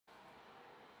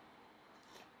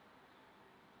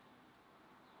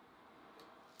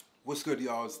What's good,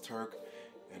 y'all? It's Turk,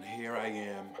 and here I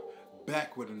am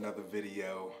back with another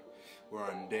video. We're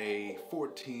on day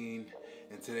 14,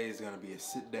 and today is going to be a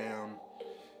sit down.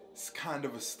 It's kind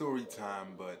of a story time,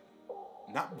 but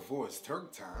not before it's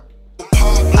Turk time.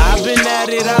 I've been at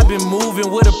it, I've been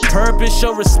moving with a purpose.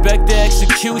 Show respect to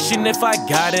execution. If I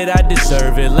got it, I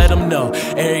deserve it. Let them know.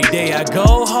 Every day I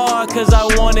go hard, cause I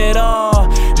want it all.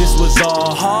 This was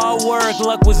all hard work,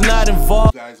 luck was not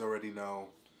involved. You guys already know,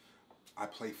 I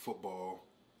play football.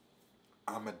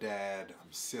 I'm a dad,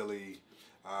 I'm silly.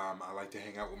 I like to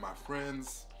hang out with my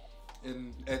friends.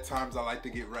 And at times I like to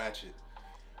get ratchet.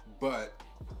 But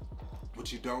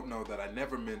what you don't know that I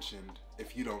never mentioned,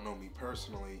 if you don't know me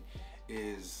personally,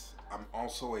 is I'm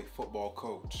also a football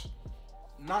coach.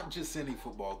 Not just any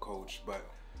football coach, but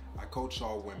I coach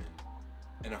all women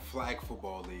in a flag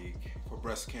football league for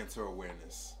breast cancer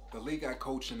awareness. The league I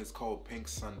coach in is called Pink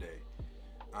Sunday.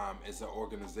 It's an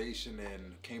organization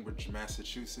in Cambridge,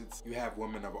 Massachusetts. You have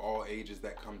women of all ages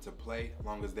that come to play, as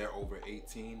long as they're over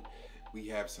 18. We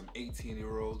have some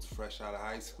 18-year-olds fresh out of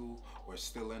high school or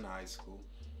still in high school.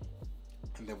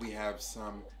 And then we have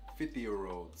some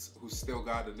 50-year-olds who still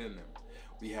got it in them.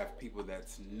 We have people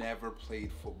that's never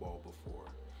played football before.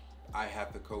 I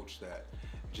have to coach that.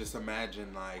 Just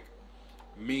imagine like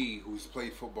me, who's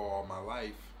played football all my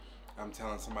life, I'm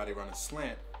telling somebody to run a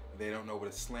slant, they don't know what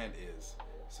a slant is.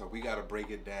 So we gotta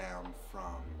break it down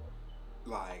from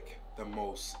like the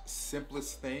most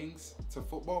simplest things to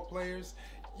football players.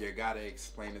 You gotta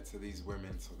explain it to these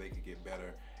women so they can get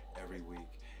better every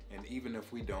week. And even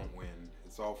if we don't win,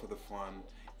 it's all for the fun,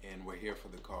 and we're here for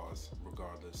the cause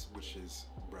regardless, which is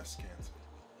breast cancer.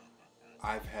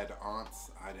 I've had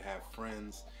aunts, I'd have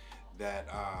friends that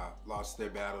lost their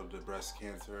battle to breast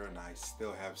cancer, and I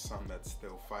still have some that's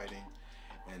still fighting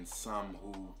and some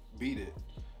who beat it.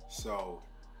 So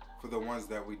for the ones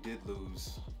that we did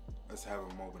lose, let's have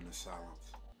a moment of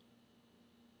silence.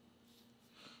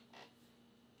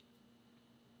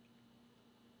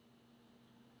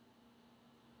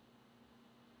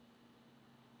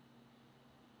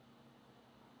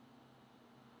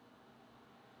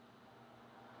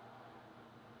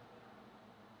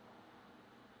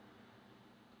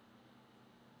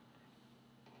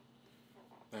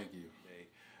 Thank you.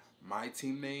 My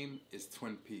team name is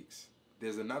Twin Peaks.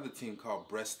 There's another team called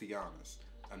Breastianas,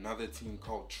 another team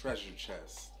called Treasure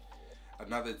Chest,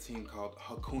 another team called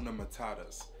Hakuna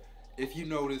Matatas. If you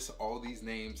notice, all these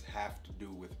names have to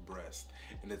do with breast.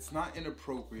 And it's not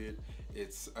inappropriate.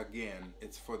 It's, again,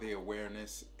 it's for the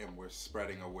awareness, and we're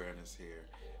spreading awareness here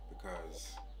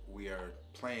because we are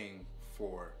playing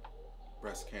for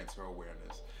breast cancer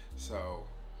awareness. So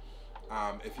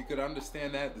if you could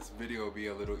understand that, this video will be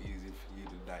a little easy for you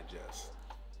to digest.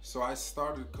 So I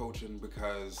started coaching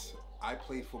because I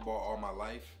played football all my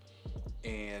life,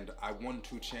 and I won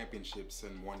 2 championships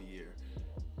in 1 year.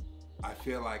 I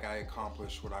feel like I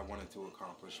accomplished what I wanted to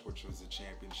accomplish, which was a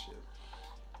championship.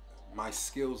 My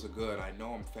skills are good. I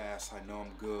know I'm fast. I know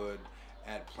I'm good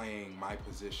at playing my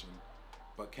position.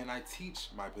 But can I teach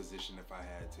my position if I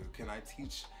had to? Can I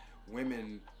teach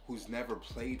women who's never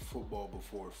played football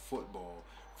before football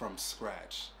from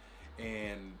scratch?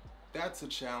 And that's a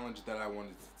challenge that I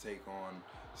wanted to take on.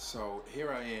 So here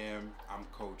I am, I'm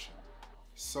coaching.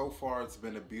 So far it's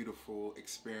been a beautiful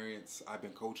experience. I've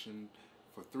been coaching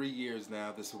for 3 years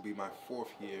now. This will be my 4th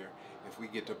year if we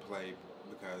get to play,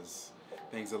 because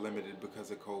things are limited because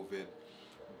of COVID.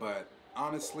 But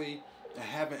honestly, I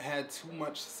haven't had too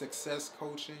much success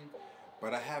coaching,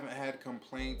 but I haven't had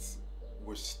complaints.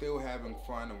 We're still having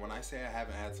fun, and when I say I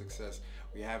haven't had success,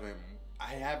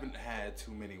 I haven't had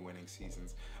too many winning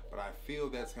seasons, but I feel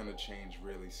that's gonna change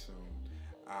really soon.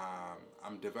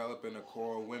 I'm developing a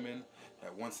core of women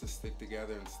that wants to stick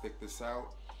together and stick this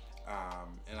out,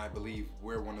 and I believe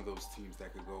we're one of those teams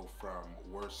that could go from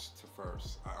worst to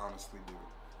first. I honestly do.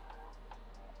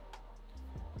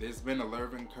 There's been a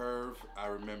learning curve. I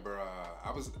remember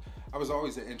I was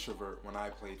always an introvert when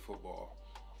I played football.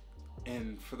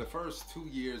 And for the first 2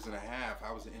 years and a half,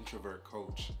 I was an introvert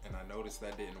coach, and I noticed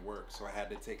that didn't work. So I had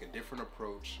to take a different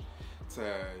approach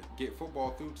to get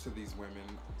football through to these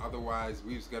women. Otherwise,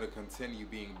 we was gonna continue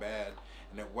being bad.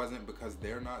 And it wasn't because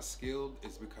they're not skilled,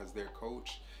 it's because their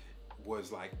coach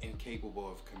was like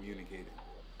incapable of communicating.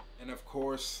 And of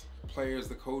course, players,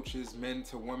 the coaches, men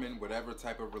to women, whatever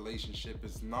type of relationship,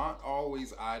 is not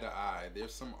always eye to eye.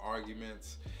 There's some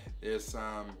arguments, there's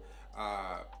some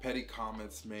petty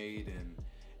comments made,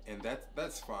 and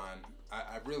that's fine.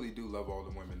 I really do love all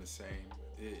the women the same.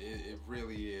 It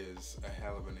really is a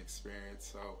hell of an experience.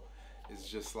 So It's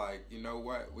just like, you know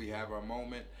what, we have our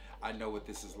moment. I know what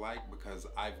this is like because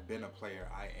I've been a player.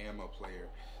 I am a player.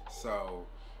 So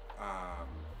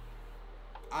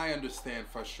I understand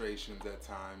frustrations at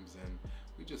times, and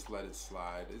we just let it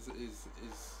slide. It's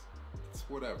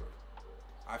whatever.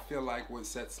 I feel like what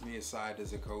sets me aside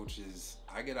as a coach is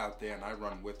I get out there and I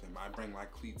run with them. I bring my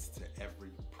cleats to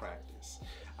every practice.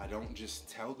 I don't just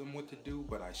tell them what to do,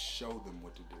 but I show them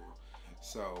what to do.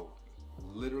 So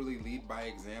literally lead by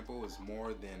example is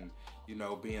more than, you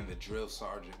know, being the drill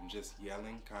sergeant and just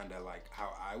yelling, kind of like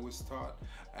how I was taught.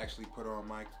 I actually put on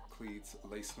my cleats,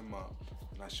 lace them up,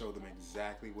 and I show them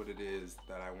exactly what it is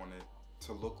that I want it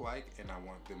to look like and I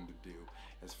want them to do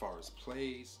as far as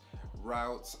plays,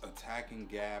 routes, attacking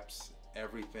gaps,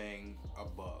 everything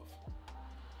above.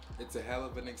 It's a hell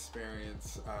of an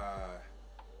experience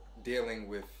dealing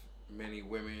with many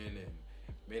women and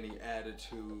many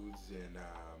attitudes, and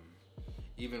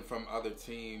even from other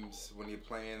teams when you're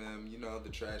playing them, you know, the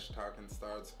trash talking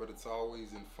starts, but it's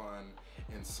always in fun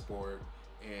and sport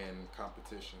and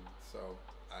competition. So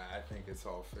I think it's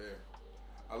all fair.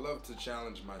 I love to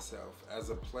challenge myself. As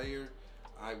a player,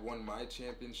 I won my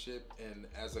championship, and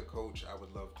as a coach, I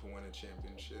would love to win a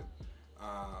championship.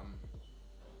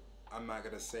 I'm not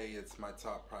gonna say it's my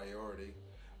top priority.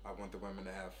 I want the women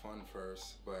to have fun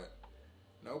first, but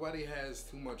nobody has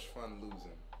too much fun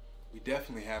losing. We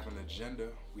definitely have an agenda.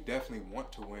 We definitely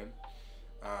want to win,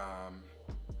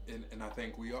 and I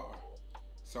think we are.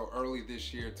 So early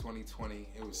this year, 2020,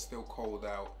 it was still cold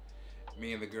out.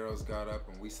 Me and the girls got up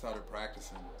and we started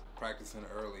practicing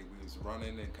early. We was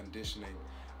running and conditioning.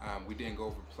 We didn't go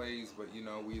over plays, but you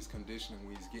know, we was conditioning,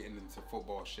 we was getting into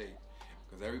football shape.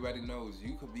 Because everybody knows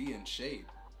you could be in shape,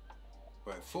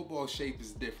 but football shape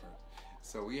is different.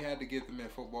 So we had to get them in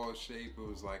football shape. It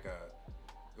was like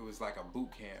a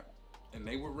boot camp, and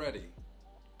they were ready.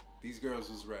 These girls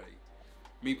was ready.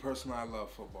 Me personally, I love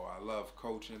football. I love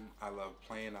coaching. I love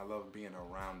playing. I love being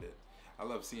around it. I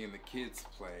love seeing the kids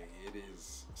play. It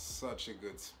is such a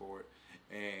good sport,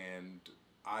 and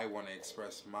I want to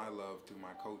express my love through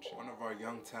my coaching. One of our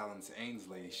young talents,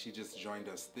 Ainsley, she just joined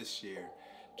us this year,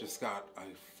 just got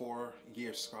a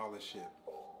 4-year scholarship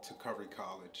to Curry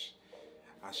College.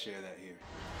 I share that here.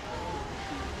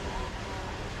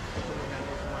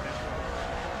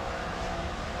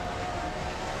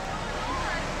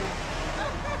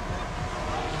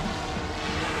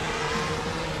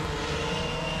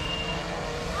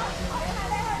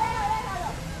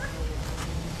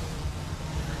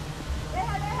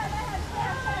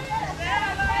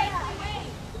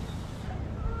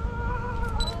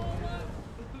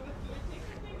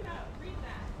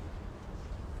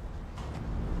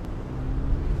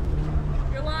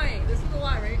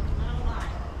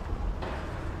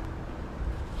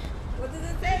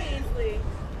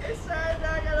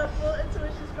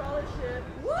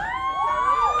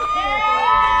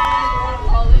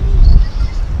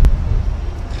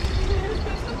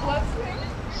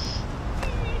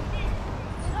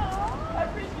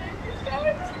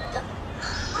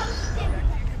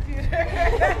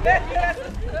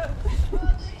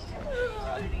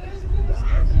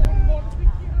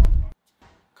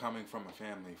 Coming from a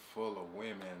family full of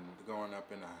women, growing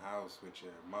up in a house with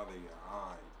your mother, your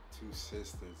aunt, 2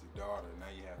 sisters, a daughter, now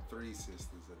you have 3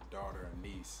 sisters, a daughter, a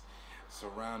niece,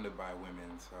 surrounded by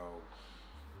women. So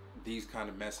these kind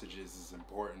of messages is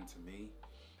important to me,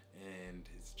 and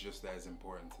it's just as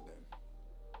important to them.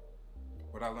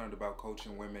 What I learned about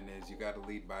coaching women is you got to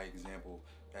lead by example.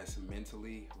 That's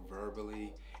mentally,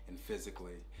 verbally, and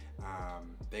physically.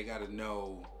 They got to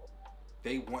know,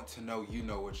 they want to know you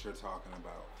know what you're talking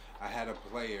about. I had a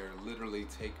player literally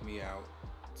take me out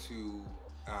to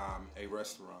a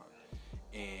restaurant,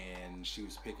 and she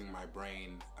was picking my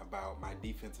brain about my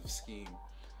defensive scheme.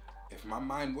 If my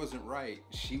mind wasn't right,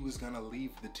 she was gonna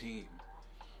leave the team.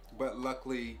 But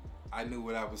luckily, I knew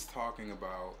what I was talking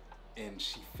about, and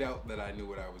she felt that I knew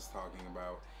what I was talking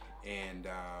about, and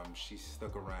she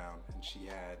stuck around, and she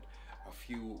had a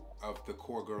few of the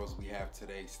core girls we have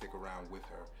today stick around with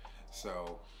her.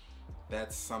 So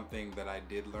that's something that I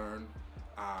did learn,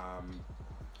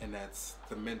 and that's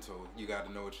the mental. You got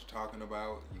to know what you're talking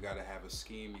about. You got to have a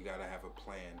scheme. You got to have a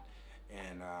plan,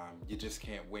 and you just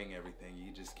can't wing everything.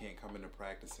 You just can't come into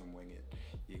practice and wing it.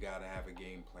 You got to have a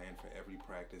game plan for every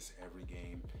practice, every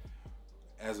game.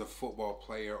 As a football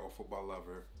player or football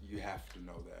lover, you have to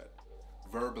know that.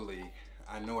 Verbally,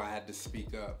 I know I had to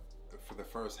speak up for the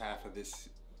first half of this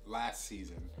last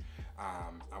season.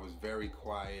 I was very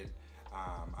quiet.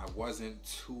 I wasn't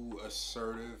too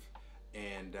assertive,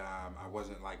 and I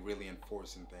wasn't like really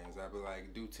enforcing things. I'd be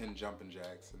like, do 10 jumping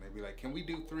jacks, and they'd be like, can we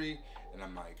do 3? And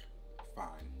I'm like,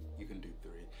 fine, you can do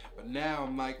 3. But now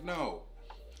I'm like, no,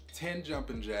 10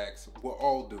 jumping jacks, we're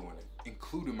all doing it,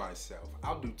 including myself.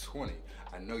 I'll do 20.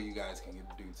 I know you guys can do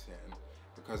 10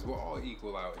 because we're all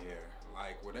equal out here.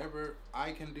 Like, whatever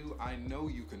I can do, I know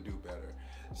you can do better.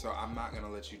 So I'm not gonna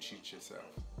let you cheat yourself.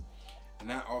 And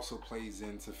that also plays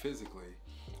into physically.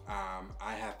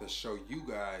 I have to show you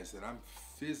guys that I'm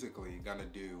physically gonna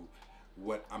do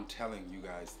what I'm telling you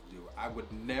guys to do. I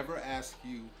would never ask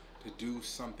you to do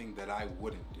something that I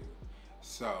wouldn't do.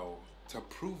 So to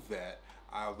prove that,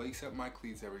 I'll lace up my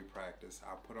cleats every practice,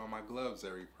 I'll put on my gloves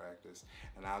every practice,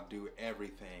 and I'll do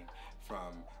everything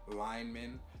from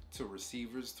linemen to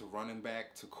receivers to running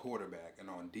back to quarterback. And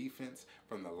on defense,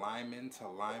 from the linemen to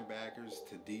linebackers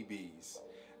to DBs,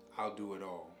 I'll do it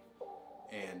all.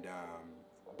 And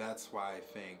that's why I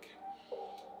think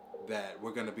that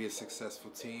we're going to be a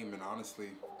successful team, and honestly,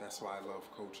 that's why I love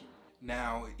coaching.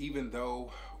 Now, even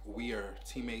though we are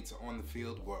teammates on the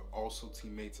field, we're also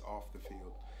teammates off the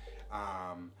field.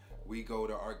 We go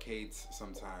to arcades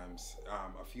sometimes.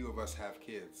 A few of us have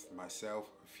kids. Myself,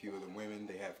 a few of the women,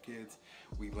 they have kids.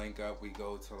 We link up, we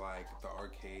go to like the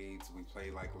arcades, we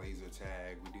play like laser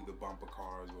tag, we do the bumper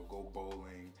cars, we'll go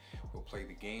bowling, we'll play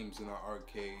the games in the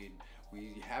arcade.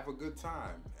 We have a good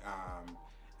time.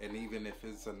 And even if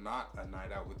it's not a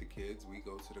night out with the kids, we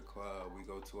go to the club, we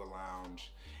go to a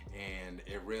lounge, and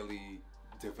it really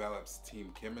develops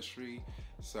team chemistry.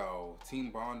 So team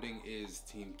bonding is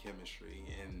team chemistry,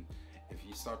 and if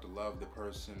you start to love the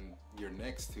person you're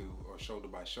next to or shoulder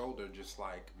by shoulder, just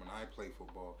like when I play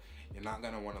football, you're not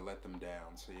going to want to let them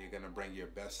down. So you're going to bring your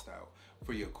best out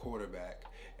for your quarterback.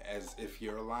 As if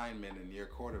you're a lineman and you're a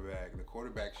quarterback, the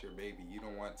quarterback's your baby. You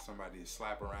don't want somebody to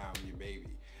slap around your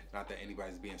baby. Not that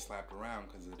anybody's being slapped around,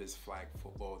 because it is flag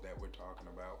football that we're talking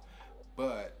about.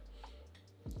 But,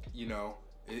 you know,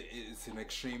 it's an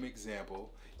extreme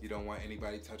example. You don't want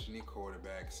anybody touching your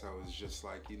quarterback. So it's just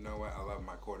like, you know what, I love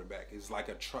my quarterback. It's like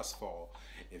a trust fall.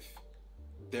 If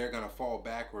they're going to fall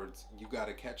backwards, you got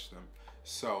to catch them.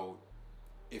 So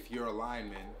if you're a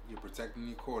lineman, you're protecting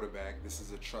your quarterback, this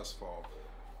is a trust fall.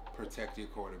 Protect your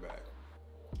quarterback.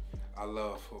 I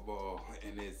love football,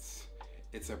 and it's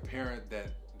apparent that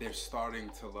they're starting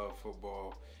to love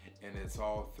football, and it's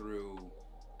all through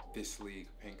this league,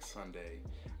 Pink Sunday.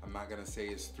 I'm not gonna say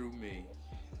it's through me,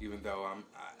 even though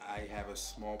I have a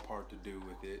small part to do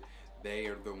with it. They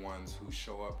are the ones who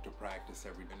show up to practice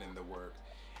every day in the work,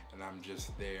 and I'm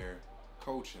just there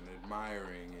coaching,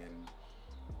 admiring,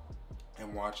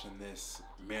 and watching this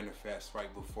manifest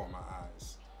right before my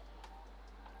eyes.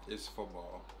 It's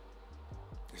football.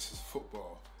 This is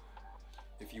football.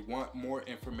 If you want more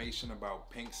information about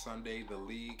Pink Sunday, the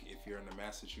league, if you're in the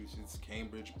Massachusetts,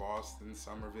 Cambridge, Boston,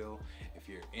 Somerville, if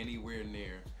you're anywhere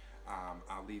near,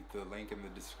 I'll leave the link in the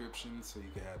description so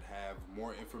you can have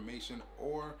more information,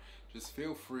 or just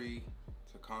feel free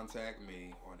to contact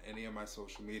me on any of my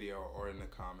social media or in the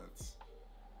comments.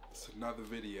 It's another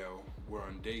video. We're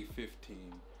on day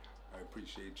 15. I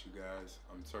appreciate you guys.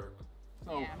 I'm Turk.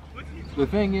 So the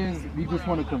thing is, we just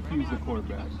want to confuse the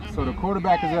quarterback. So the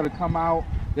quarterback is going to come out,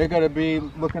 they're going to be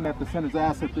looking at the center's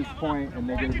ass at this point, and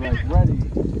they're going to be like, ready,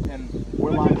 and we're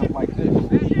lined up like this.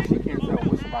 She can't tell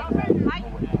what's about to happen or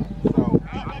whatnot. So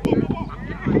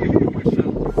when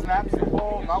she snaps the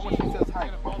ball, not when she says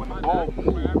hike, but when the ball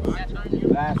moves,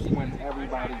 that's when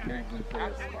everybody moves into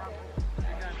their spot.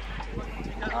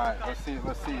 Alright, let's see.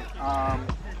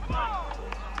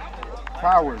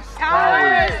 Towers.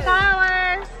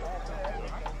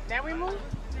 Now we move?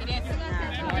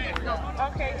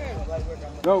 Okay,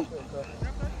 good. Go.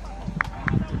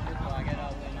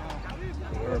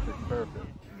 Perfect.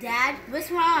 Dad,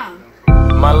 what's wrong?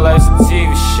 My life's a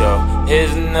TV show,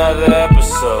 here's another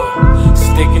episode.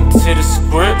 Sticking to the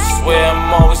script, swear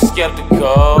I'm always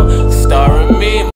skeptical.